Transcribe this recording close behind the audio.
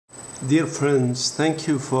Dear friends, thank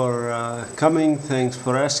you for coming. Thanks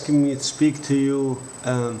for asking me to speak to you.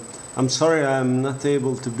 I'm sorry I'm not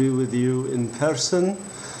able to be with you in person.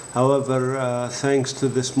 However, thanks to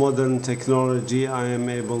this modern technology, I am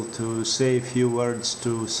able to say a few words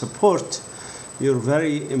to support your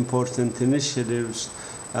very important initiatives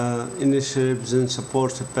in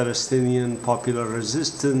support of Palestinian popular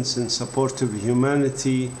resistance, in support of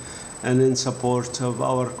humanity, and in support of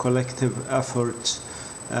our collective efforts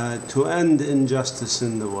to end injustice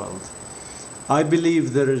in the world. I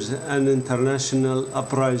believe there is an international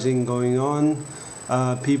uprising going on.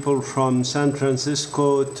 People from San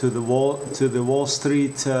Francisco to the Wall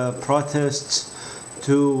Street protests,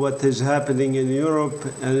 to what is happening in Europe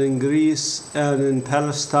and in Greece and in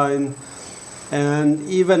Palestine, and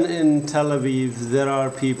even in Tel Aviv, there are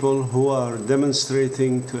people who are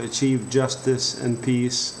demonstrating to achieve justice and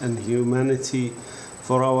peace and humanity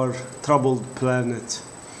for our troubled planet.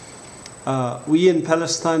 We in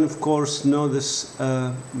Palestine, of course, know this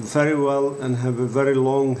very well and have a very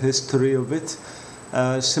long history of it,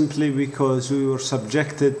 simply because we were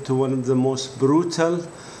subjected to one of the most brutal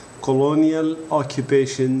colonial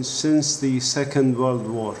occupations since the Second World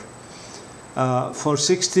War. For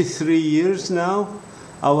 63 years now,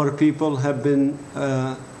 our people have been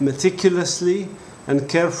meticulously and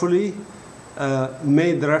carefully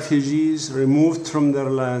made refugees, removed from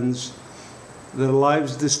their lands, their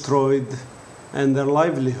lives destroyed, and their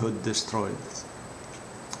livelihood destroyed.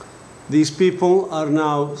 These people are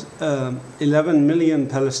now 11 million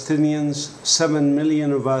Palestinians, 7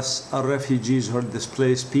 million of us are refugees or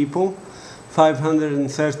displaced people.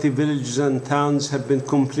 530 villages and towns have been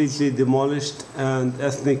completely demolished and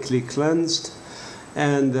ethnically cleansed.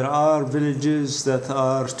 And there are villages that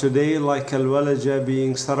are today, like Al-Walaja,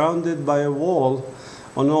 being surrounded by a wall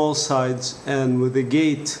on all sides and with a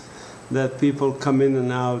gate that people come in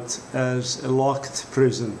and out as a locked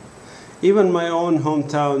prison. Even my own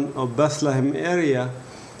hometown of Bethlehem area,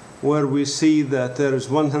 where we see that there is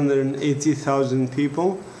 180,000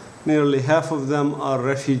 people, nearly half of them are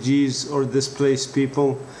refugees or displaced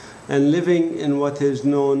people and living in what is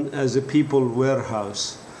known as a people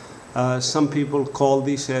warehouse. Some people call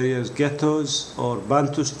these areas ghettos or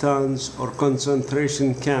Bantustans or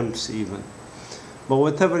concentration camps even. But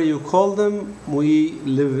whatever you call them, we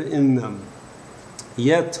live in them.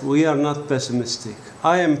 Yet we are not pessimistic.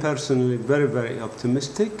 I am personally very, very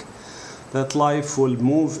optimistic that life will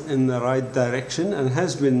move in the right direction and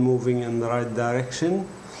has been moving in the right direction.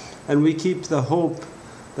 And we keep the hope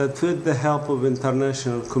that with the help of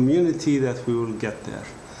international community that we will get there.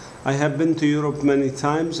 I have been to Europe many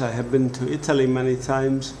times. I have been to Italy many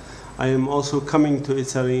times. I am also coming to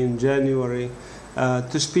Italy in January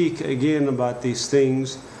to speak again about these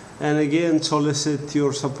things and again solicit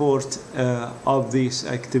your support of these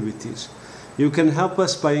activities. You can help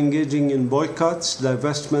us by engaging in boycotts,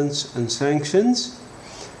 divestments, and sanctions.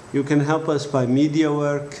 You can help us by media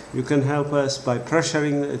work. You can help us by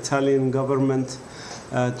pressuring the Italian government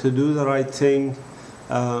to do the right thing,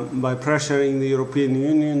 by pressuring the European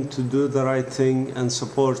Union to do the right thing and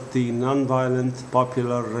support the nonviolent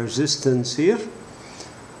popular resistance here.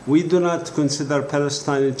 We do not consider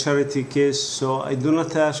Palestine a charity case, so I do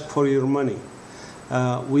not ask for your money.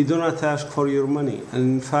 We do not ask for your money. And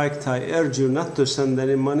in fact, I urge you not to send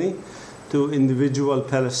any money to individual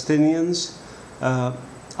Palestinians.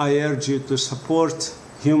 I urge you to support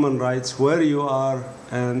human rights where you are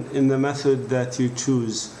and in the method that you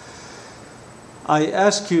choose. I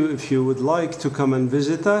ask you if you would like to come and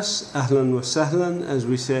visit us, ahlan wa sahlan, as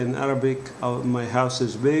we say in Arabic. My house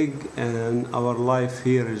is big and our life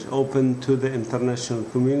here is open to the international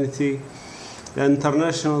community. The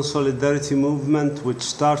international solidarity movement, which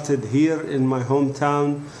started here in my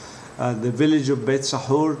hometown, the village of Beit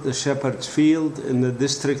Sahur, the Shepherd's Field in the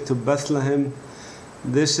district of Bethlehem.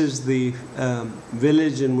 This is the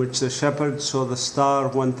village in which the shepherds saw the star,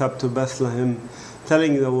 went up to Bethlehem,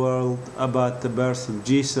 telling the world about the birth of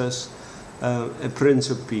Jesus, a Prince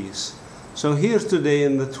of Peace. So here today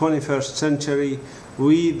in the 21st century,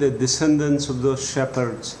 we, the descendants of those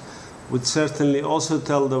shepherds, would certainly also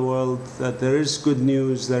tell the world that there is good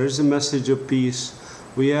news, there is a message of peace.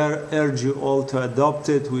 We urge you all to adopt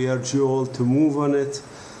it. We urge you all to move on it.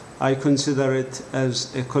 I consider it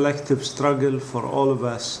as a collective struggle for all of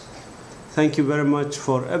us. Thank you very much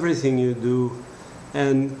for everything you do,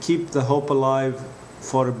 and keep the hope alive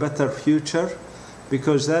for a better future,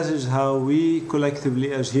 because that is how we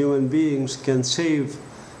collectively as human beings can save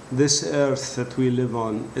this earth that we live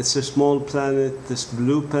on. It's a small planet, this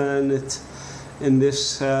blue planet, in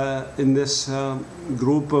this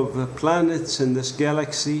group of planets in this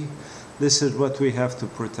galaxy. This is what we have to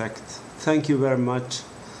protect. Thank you very much,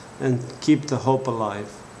 and keep the hope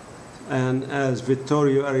alive. And as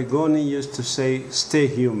Vittorio Arrigoni used to say, stay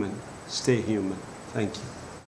human, stay human. Thank you.